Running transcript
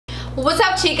What's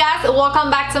up, chicas? Welcome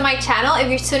back to my channel. If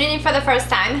you're tuning in for the first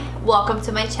time, welcome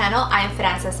to my channel. I am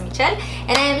Francessmichelle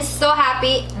and I am so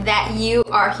happy that you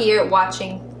are here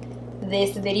watching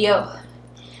this video.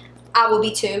 I will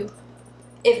be too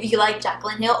if you like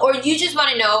Jaclyn Hill or you just want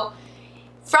to know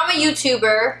from a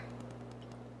YouTuber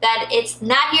that it's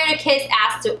not here to kiss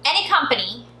ass to any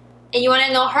company and you want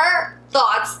to know her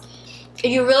thoughts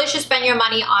if you really should spend your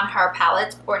money on her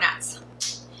palette or not.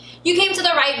 You came to the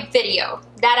right video,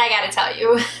 that I gotta tell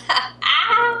you.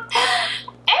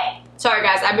 Sorry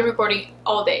guys, I've been recording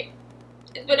all day.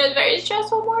 It's been a very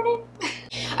stressful morning.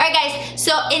 Alright guys,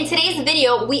 so in today's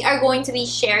video, we are going to be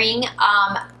sharing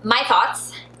my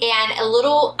thoughts and a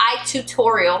little eye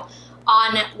tutorial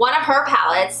on one of her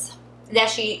palettes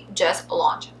that she just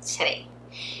launched today.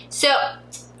 So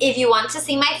if you want to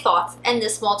see my thoughts and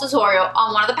this small tutorial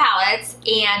on one of the palettes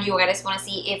and you guys want to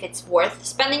see if it's worth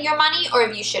spending your money or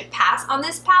if you should pass on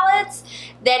this palette,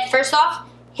 then first off,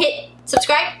 hit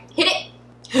subscribe, hit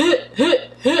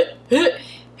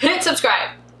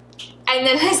subscribe, and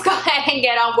then let's go ahead and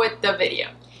get on with the video.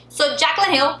 So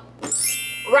Jaclyn Hill,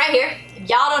 right here, if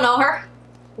y'all don't know her,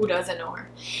 who doesn't know her?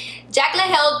 Jaclyn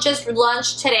Hill just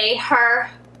launched today her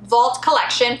Vault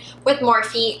collection with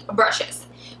Morphe brushes.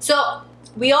 So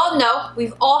we all know,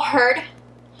 we've all heard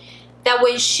that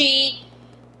when she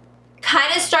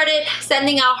kind of started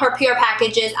sending out her PR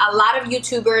packages, a lot of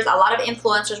YouTubers, a lot of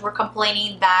influencers were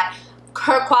complaining that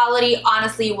her quality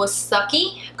honestly was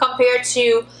sucky compared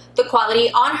to the quality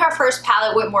on her first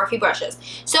palette with Morphe brushes.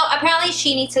 So apparently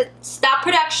she needs to stop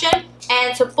production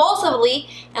and supposedly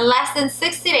in less than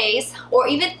 60 days or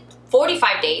even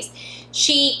 45 days,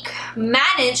 she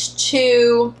managed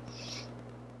to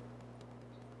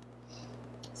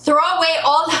throw away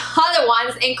all the other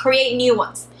ones and create new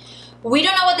ones. We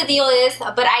don't know what the deal is,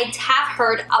 but I have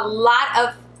heard a lot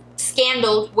of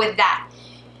scandals with that.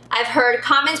 I've heard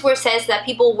comments where it says that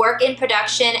people work in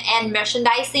production and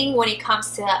merchandising when it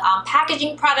comes to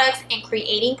packaging products and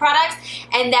creating products,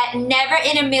 and that never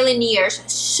in a million years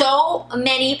so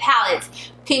many palettes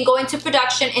can go into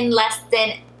production in less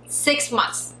than 6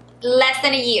 months, less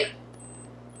than a year.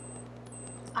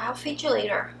 I'll feed you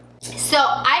later. So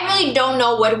I really don't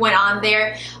know what went on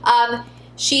there.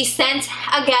 She sent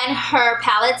again her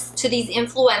palettes to these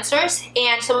influencers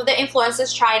and some of the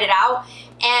influencers tried it out,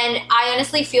 and I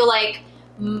honestly feel like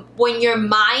when your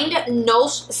mind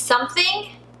knows something,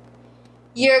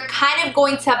 you're kind of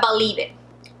going to believe it.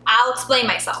 I'll explain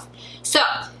myself. So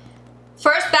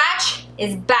first batch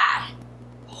is bad,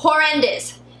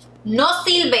 horrendous, no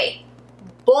sirve,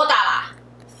 bótala,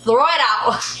 throw it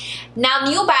out. Now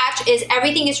new batch is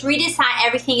everything is redesigned,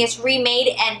 everything is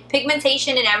remade, and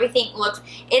pigmentation and everything looks,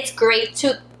 it's great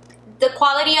too. The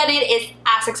quality on it is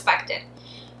as expected.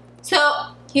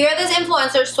 So here are these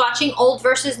influencers swatching old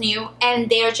versus new, and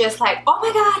they're just like, oh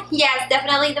my god, yes,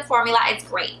 definitely the formula is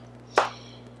great.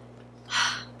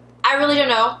 I really don't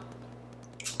know.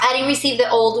 I didn't receive the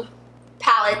old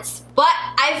palettes, but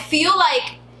I feel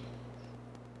like,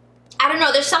 I don't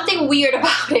know, there's something weird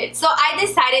about it. So I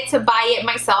decided to buy it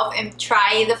myself and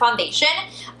try the foundation.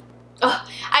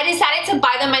 I decided to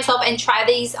buy them myself and try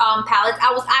these palettes.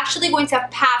 I was actually going to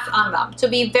pass on them, to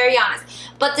be very honest.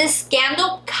 But this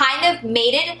scandal kind of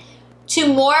made it to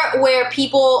more where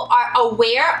people are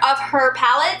aware of her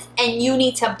palettes and you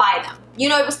need to buy them. You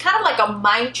know, it was kind of like a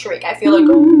mind trick, I feel like.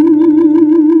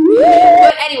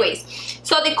 But anyways,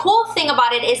 so the cool thing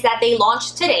about it is that they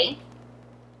launched today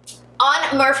on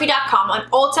Morphe.com, on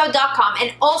Ulta.com,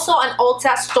 and also on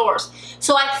Ulta stores.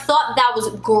 So I thought that was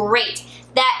great,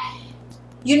 that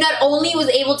you not only was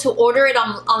able to order it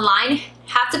online,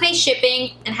 have to pay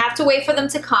shipping, and have to wait for them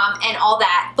to come and all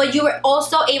that, but you were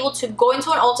also able to go into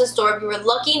an Ulta store if you were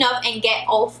lucky enough and get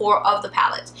all 4 of the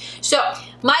palettes. So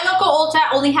my local Ulta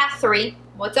only had 3.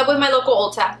 What's up with my local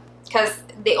Ulta? Because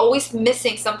they always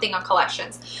missing something on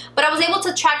collections. But I was able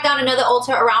to track down another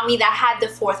Ulta around me that had the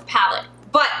 4th palette.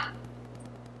 But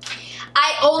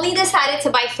I only decided to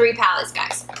buy 3 palettes,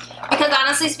 guys, because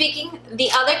honestly speaking, the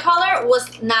other color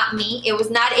was not me. It was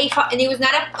not a palette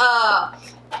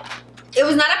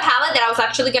that I was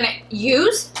actually gonna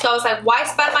use. So I was like, why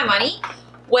spend my money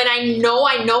when I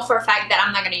know for a fact that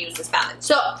I'm not gonna use this palette?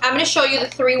 So I'm gonna show you the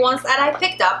 3 ones that I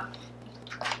picked up.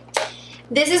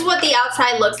 This is what the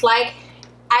outside looks like.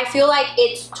 I feel like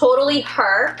it's totally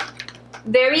her,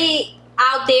 very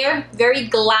out there, very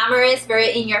glamorous,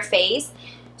 very in your face.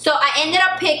 So I ended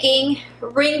up picking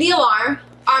Ring the Alarm,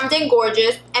 Armed and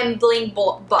Gorgeous, and Bling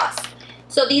Bust.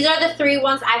 So these are the 3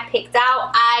 ones I picked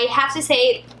out. I have to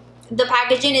say the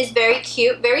packaging is very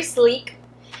cute, very sleek.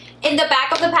 In the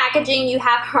back of the packaging you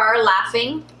have her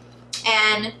laughing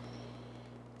and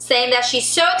saying that she's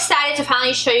so excited to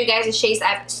finally show you guys the shades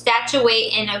I've stashed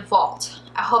away in a vault.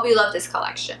 I hope you love this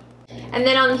collection. And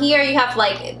then on here you have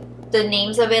like the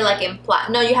names of it like in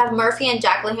platinum. No, you have Morphe and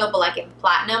Jaclyn Hill, but like in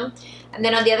platinum. And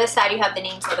then on the other side you have the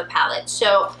names of the palette.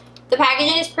 So the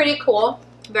packaging is pretty cool,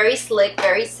 very slick,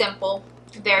 very simple,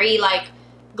 very like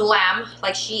glam,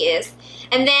 like she is.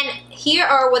 And then here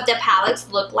are what the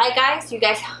palettes look like, guys. You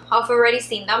guys have already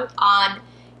seen them on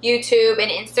YouTube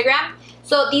and Instagram.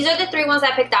 So these are the 3 ones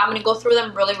I picked out. I'm going to go through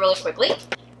them really, really quickly.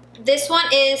 This one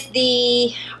is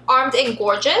the Armed and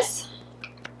Gorgeous.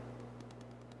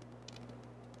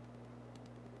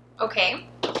 Okay.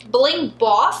 Bling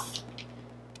Boss.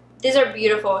 These are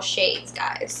beautiful shades,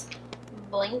 guys.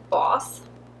 Bling Boss.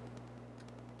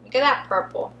 Look at that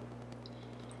purple.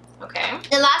 Okay.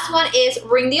 The last one is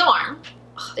Ring the Alarm.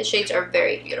 Oh, the shades are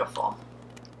very beautiful.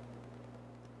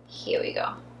 Here we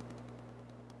go.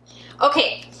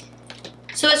 Okay.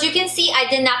 So as you can see, I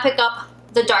did not pick up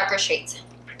the darker shades.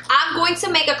 I'm going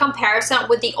to make a comparison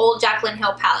with the old Jaclyn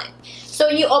Hill palette. So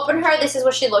when you open her, this is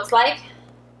what she looks like.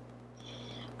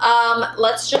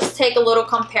 Let's just take a little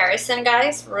comparison,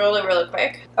 guys, really, really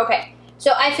quick. Okay,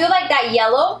 so I feel like that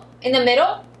yellow in the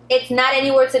middle, it's not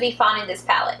anywhere to be found in this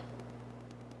palette.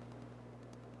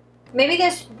 Maybe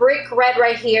this brick red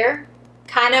right here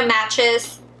kind of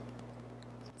matches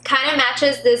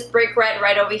this brick red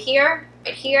right over here,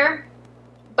 right here.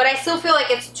 But I still feel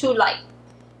like it's too light.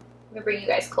 Let me bring you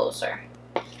guys closer.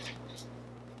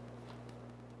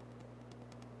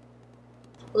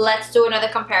 Let's do another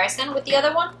comparison with the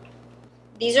other one.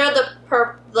 These are the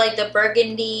the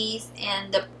burgundies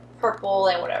and the purple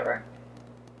and whatever.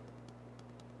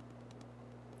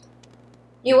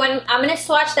 I'm gonna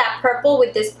swatch that purple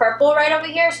with this purple right over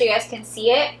here so you guys can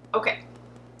see it. Okay,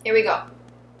 here we go.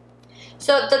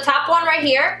 So the top one right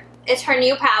here is her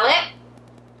new palette.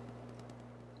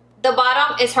 The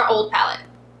bottom is her old palette.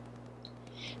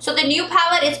 So the new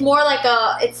palette is more like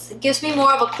it gives me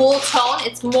more of a cool tone.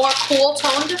 It's more cool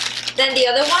toned than the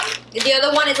other one. The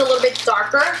other one is a little bit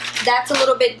darker. That's a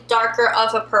little bit darker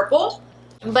of a purple,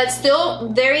 but still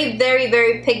very, very,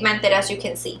 very pigmented, as you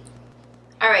can see.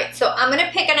 All right, so I'm gonna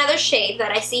pick another shade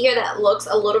that I see here that looks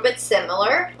a little bit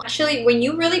similar. Actually, when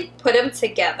you really put them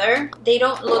together, they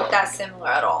don't look that similar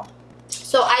at all.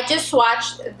 So I just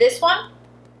swatched this one,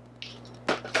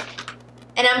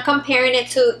 and I'm comparing it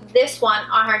to this one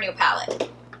on her new palette.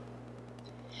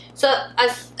 So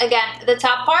again, the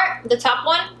top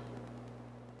one,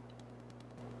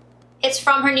 it's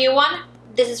from her new one.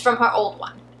 This is from her old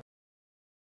one.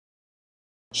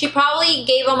 She probably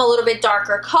gave them a little bit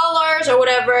darker colors or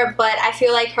whatever, but I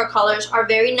feel like her colors are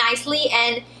very nicely,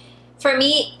 and for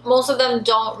me, most of them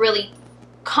don't really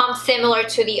come similar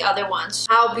to the other ones.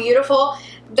 How beautiful.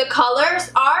 The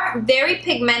colors are very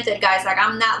pigmented, guys. Like,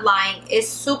 I'm not lying. It's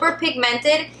super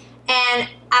pigmented, and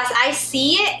as I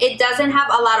see it, it doesn't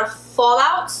have a lot of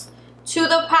fallouts to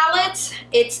the palette.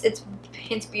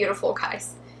 It's beautiful,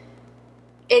 guys.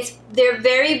 They're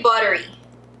very buttery.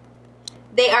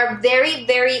 They are very,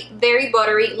 very, very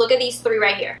buttery. Look at these 3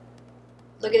 right here.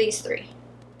 Look at these 3.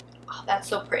 Oh, that's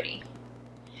so pretty.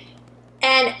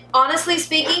 And honestly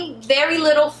speaking, very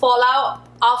little fallout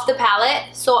off the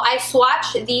palette. So I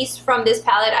swatched these from this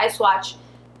palette. I swatched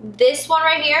this one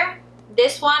right here,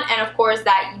 this one, and of course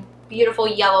that beautiful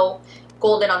yellow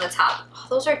golden on the top. Oh,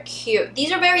 those are cute.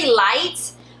 These are very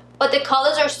light, but the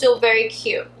colors are still very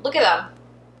cute. Look at them.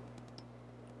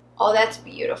 Oh, that's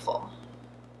beautiful.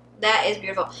 That is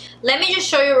beautiful. Let me just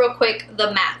show you real quick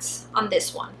the mattes on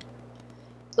this one.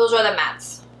 Those are the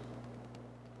mattes.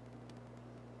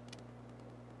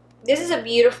 This is a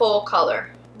beautiful color.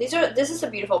 This is a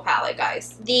beautiful palette,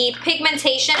 guys. The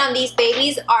pigmentation on these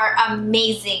babies are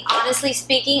amazing. Honestly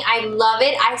speaking, I love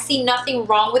it. I see nothing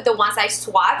wrong with the ones I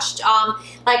swatched.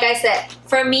 Like I said,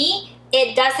 for me,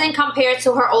 it doesn't compare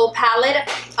to her old palette.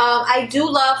 I do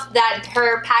love that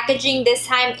her packaging this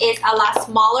time is a lot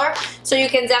smaller, so you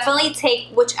can definitely take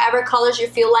whichever colors you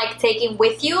feel like taking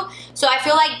with you. So I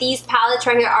feel like these palettes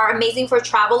right here are amazing for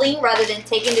traveling rather than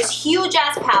taking this huge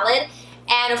ass palette.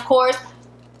 And of course,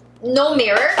 no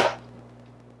mirror.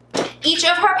 Each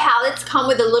of her palettes come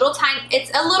with a little tiny,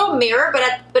 it's a little mirror,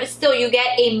 but still you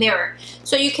get a mirror.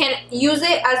 So you can use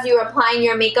it as you're applying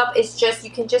your makeup. It's just,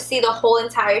 you can just see the whole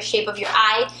entire shape of your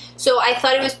eye. So I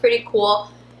thought it was pretty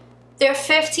cool. They're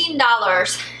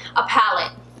 $15 a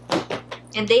palette.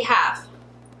 And they have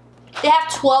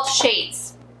 12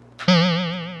 shades.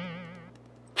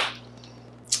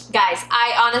 Guys,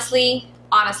 I honestly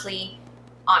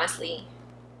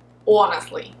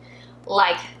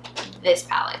like this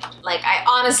palette. Like, I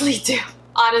honestly do.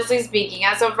 honestly speaking.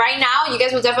 As of right now, you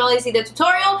guys will definitely see the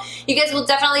tutorial. You guys will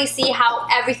definitely see how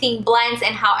everything blends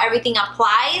and how everything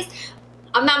applies.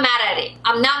 I'm not mad at it.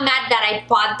 I'm not mad that I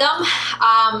bought them.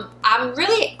 I'm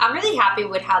really happy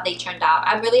with how they turned out.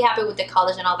 I'm really happy with the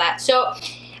colors and all that. So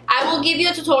I will give you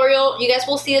a tutorial. You guys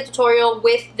will see the tutorial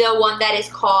with the one that is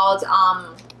called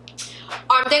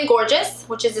Armed and Gorgeous,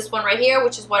 which is this one right here,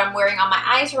 which is what I'm wearing on my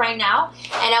eyes right now.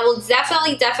 And I will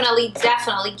definitely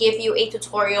give you a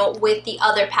tutorial with the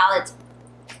other palettes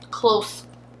close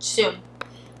soon.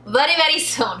 Very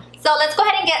soon. So let's go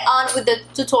ahead and get on with the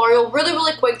tutorial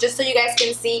really quick, just so you guys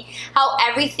can see how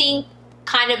everything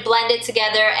kind of blended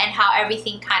together and how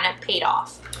everything kind of paid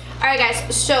off. Alright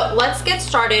guys, so let's get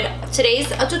started.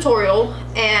 Today's a tutorial,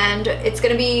 and we're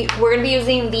gonna be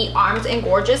using the Armed and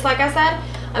Gorgeous. Like I said,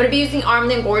 I'm gonna be using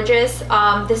Armed and Gorgeous.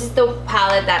 This is the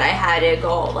palette that I had to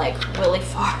go like really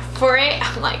far for it.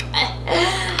 I'm like,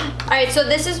 Alright, so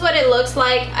this is what it looks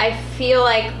like. I feel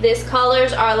like these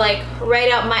colors are like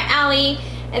right up my alley,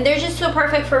 and they're just so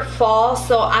perfect for fall.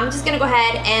 So I'm just gonna go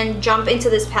ahead and jump into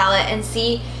this palette and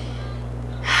see.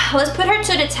 Let's put her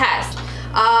to the test.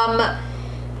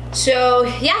 So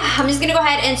yeah, I'm just gonna go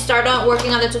ahead and start on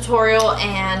working on the tutorial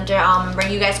and bring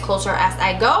you guys closer as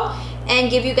I go, and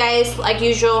give you guys, like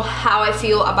usual, how I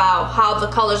feel about how the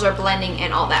colors are blending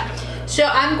and all that. So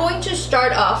I'm going to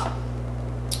start off.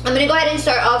 I'm gonna go ahead and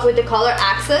start off with the color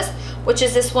Access, which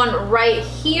is this one right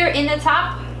here in the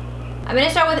top. I'm gonna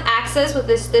start with Access with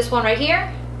this one right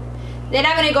here. Then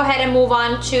I'm gonna go ahead and move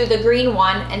on to the green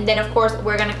one, and then of course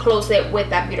we're gonna close it with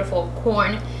that beautiful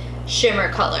corn shimmer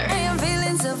color. I am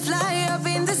feeling so fly up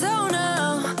in the zone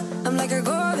now. I'm like a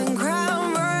golden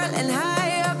crown, whirling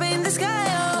high up in the sky.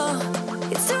 Oh,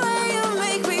 it's the way you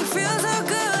make me feel so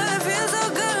good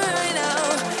right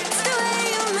now. It's the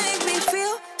way you make me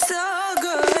feel so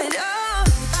good.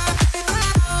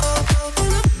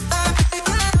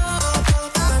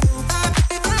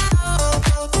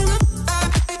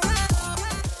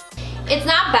 It's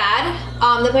not bad.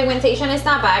 The pigmentation is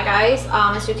not bad, guys.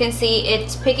 As you can see,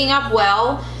 it's picking up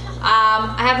well.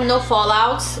 I have no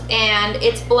fallouts, and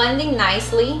it's blending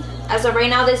nicely. As of right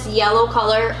now, this yellow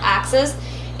color Access,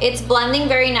 it's blending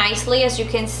very nicely. As you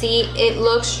can see, it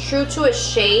looks true to its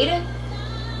shade.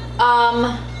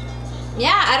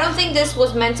 Yeah, I don't think this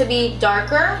was meant to be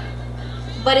darker,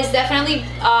 but it's definitely,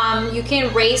 you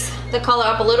can raise the color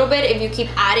up a little bit if you keep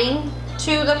adding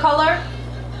to the color.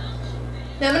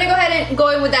 Now I'm gonna go ahead and go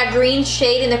in with that green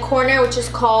shade in the corner, which is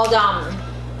called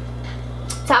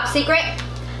Top Secret.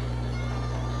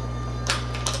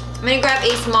 I'm gonna grab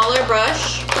a smaller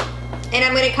brush, and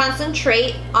I'm gonna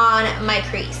concentrate on my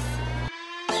crease.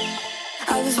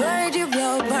 I was worried you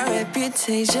blow my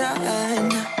reputation,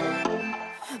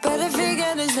 but I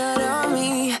figured it's not on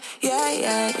me.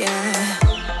 Yeah.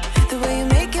 The way you're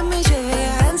making me shiver,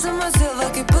 your hands on myself,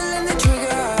 I keep pulling the trigger.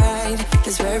 Right,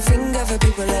 this very finger for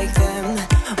people like them.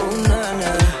 Oh no.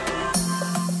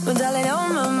 But darling,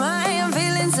 on my mind, I'm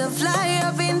feeling so fly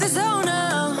up in the zone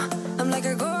now. I'm like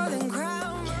a golden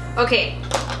crown. Okay,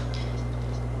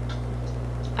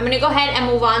 I'm gonna go ahead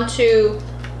and move on to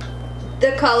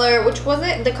the color, which was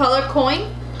it? The color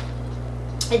Coin.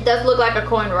 It does look like a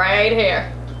coin right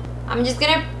here. I'm just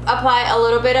gonna apply a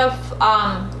little bit of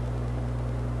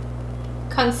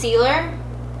concealer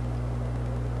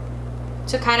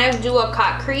to kind of do a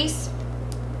cut crease.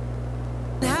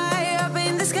 High up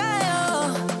in the sky,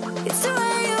 oh, it's the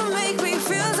way you make me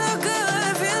feel so good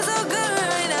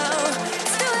right now.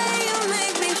 It's the way you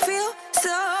make me feel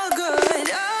so good.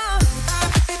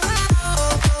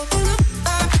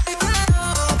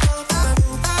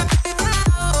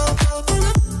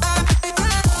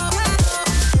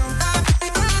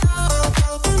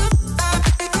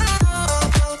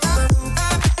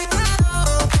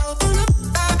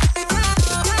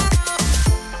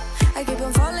 I keep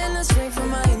on falling astray from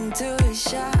my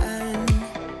intuition,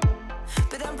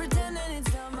 but I'm pretending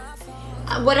it's not my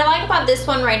fault. What I like about this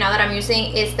one right now that I'm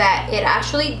using is that it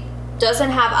actually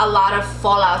doesn't have a lot of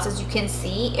fallouts. As you can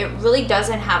see, it really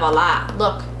doesn't have a lot.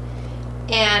 Look,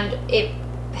 and it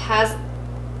has,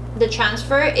 the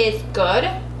transfer is good,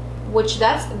 which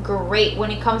that's great when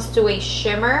it comes to a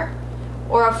shimmer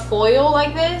or a foil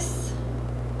like this.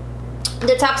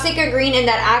 The Top Secret green and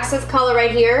that Access color right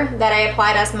here that I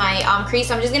applied as my crease,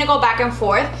 I'm just gonna go back and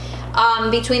forth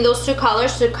between those two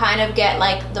colors to kind of get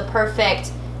like the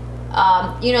perfect,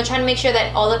 you know, trying to make sure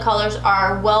that all the colors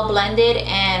are well blended,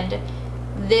 and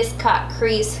this cut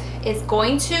crease is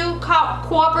going to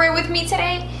cooperate with me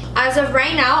today. As of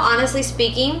right now, honestly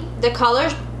speaking, the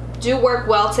colors do work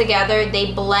well together.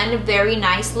 They blend very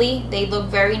nicely. They look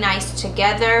very nice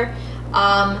together.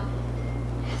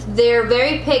 They're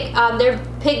very they're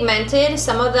pigmented.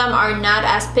 Some of them are not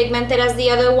as pigmented as the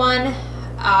other one.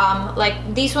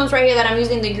 Like these ones right here that I'm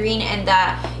using, the green and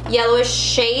the yellowish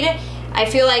shade. I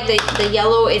feel like the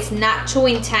yellow is not too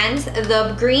intense.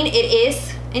 The green, it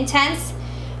is intense.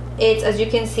 It's, as you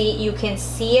can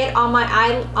see it on my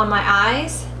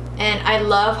eyes, and I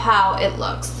love how it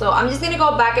looks. So I'm just gonna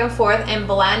go back and forth and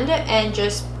blend and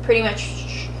just pretty much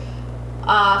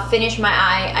finish my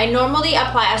eye. I normally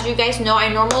apply, as you guys know, I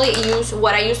normally use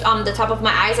what I use on the top of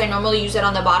my eyes. I normally use it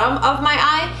on the bottom of my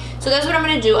eye. So that's what I'm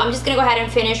gonna do. I'm just gonna go ahead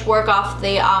and work off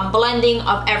the blending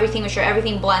of everything, make sure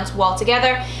everything blends well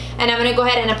together. And I'm gonna go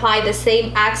ahead and apply the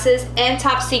same Access and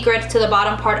Top Secret to the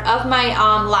bottom part of my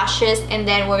lashes, and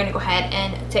then we're gonna go ahead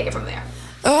and take it from there.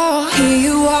 Oh, here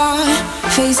you are,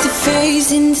 face to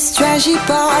face in this trashy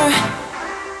bar.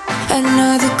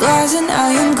 Another glass and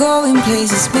I am going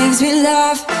places. Makes me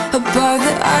laugh about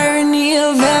the irony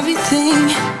of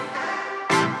everything.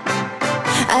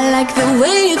 I like the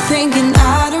way you're thinking.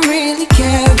 I don't really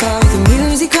care about the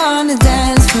music on the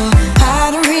dance floor.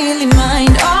 I don't really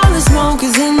mind all the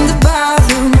smokers in the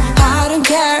bathroom. I don't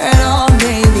care at all,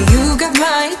 baby, you got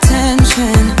my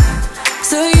attention.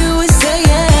 So you were saying,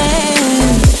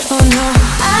 oh no,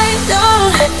 I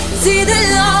don't see the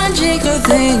logic of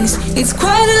things. It's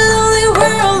quite a lonely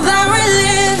world that we're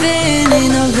living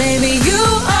in. Oh baby, you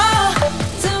are.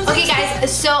 Okay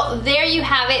guys, so there you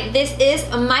have it. This is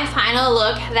my final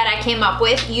look that I came up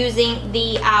with using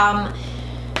the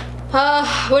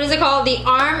what is it called, the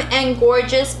Arm and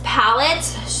Gorgeous palette.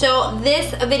 So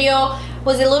this video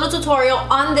was a little tutorial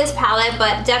on this palette,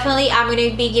 but definitely I'm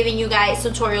going to be giving you guys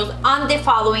tutorials on the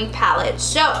following palette.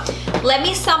 So let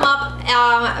me sum up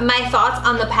my thoughts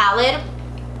on the palette.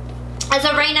 As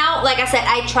of right now, like I said,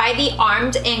 I tried the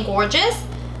Armed and Gorgeous.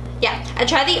 Yeah, I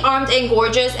tried the Armed and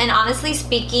Gorgeous, and honestly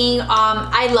speaking,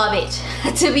 I love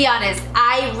it. To be honest,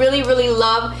 I really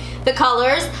love the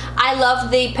colors. I love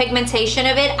the pigmentation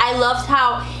of it. I loved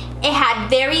how it had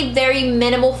very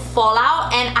minimal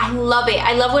fallout, and I love it.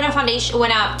 I love when a foundation,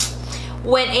 when a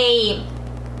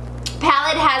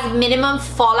palette has minimum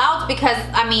fallout, because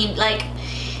I mean, like,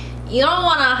 you don't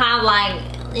want to have like,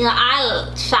 you know,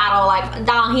 eyeshadow like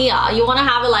down here. You want to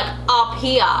have it like up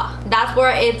here. That's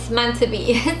where it's meant to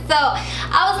be. So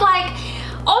I was like,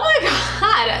 oh my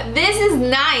god, this is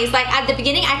nice. Like at the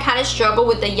beginning I kind of struggled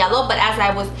with the yellow, but as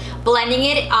I was blending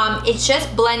it, it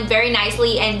just blended very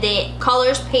nicely, and the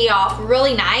colors paid off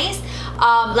really nice.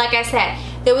 Like I said,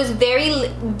 there was very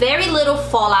little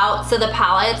fallout to the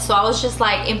palette, so I was just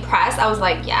like impressed. I was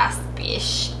like, yes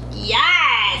bitch,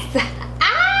 yes.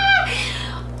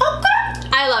 Okay.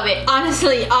 I love it,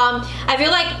 honestly. I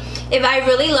feel like if I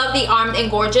really love the Armed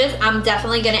and Gorgeous, I'm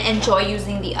definitely gonna enjoy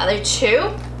using the other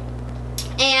two.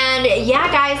 And yeah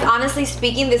guys, honestly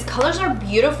speaking, these colors are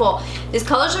beautiful. These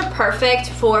colors are perfect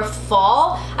for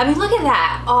fall. I mean, look at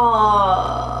that.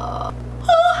 Oh,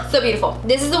 so beautiful.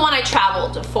 This is the one I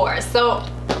traveled for. So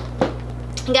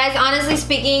guys, honestly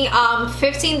speaking,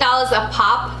 $15 a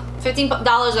pop,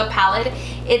 $15 a palette.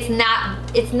 It's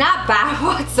not bad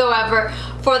whatsoever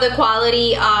for the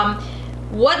quality.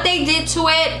 What they did to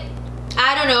it,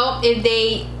 I don't know if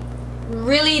they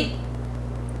really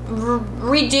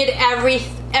redid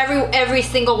every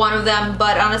single one of them,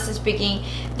 but honestly speaking,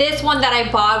 this one that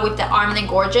I bought with the Armed and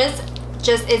Gorgeous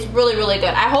just is really good.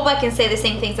 I hope I can say the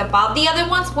same things about the other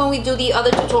ones when we do the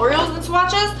other tutorials and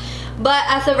swatches, but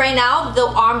as of right now, the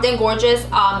Armed and Gorgeous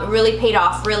really paid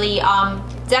off. Really,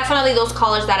 definitely those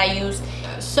colors that I use.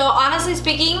 So honestly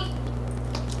speaking,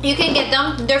 you can get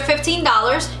them. They're $15.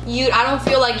 I don't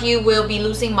feel like you will be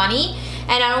losing money,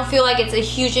 and I don't feel like it's a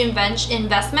huge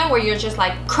investment where you're just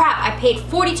like, crap, I paid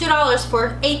 $42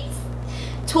 for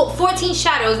 14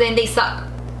 shadows and they suck.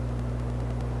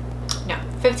 No,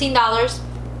 $15,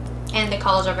 and the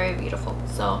colors are very beautiful.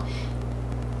 So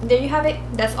there you have it.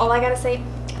 That's all I gotta say.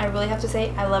 I really have to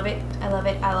say, I love it. I love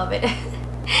it. I love it.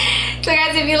 So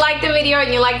guys, if you liked the video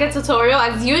and you liked the tutorial,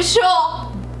 as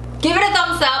usual, give it a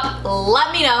thumbs up.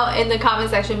 Let me know in the comment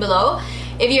section below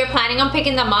if you're planning on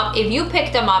picking them up, if you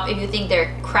pick them up, if you think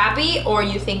they're crappy or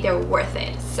you think they're worth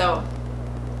it. So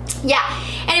yeah,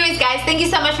 anyways guys, thank you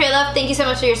so much for your love, thank you so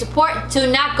much for your support.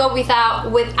 Do not go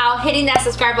without hitting that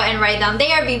subscribe button right down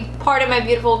there. Be part of my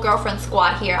beautiful girlfriend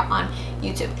squad here on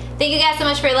YouTube. Thank you guys so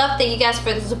much for your love, thank you guys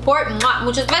for the support.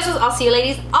 Muchos besos. I'll see you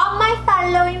ladies on my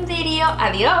following video.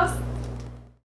 Adios.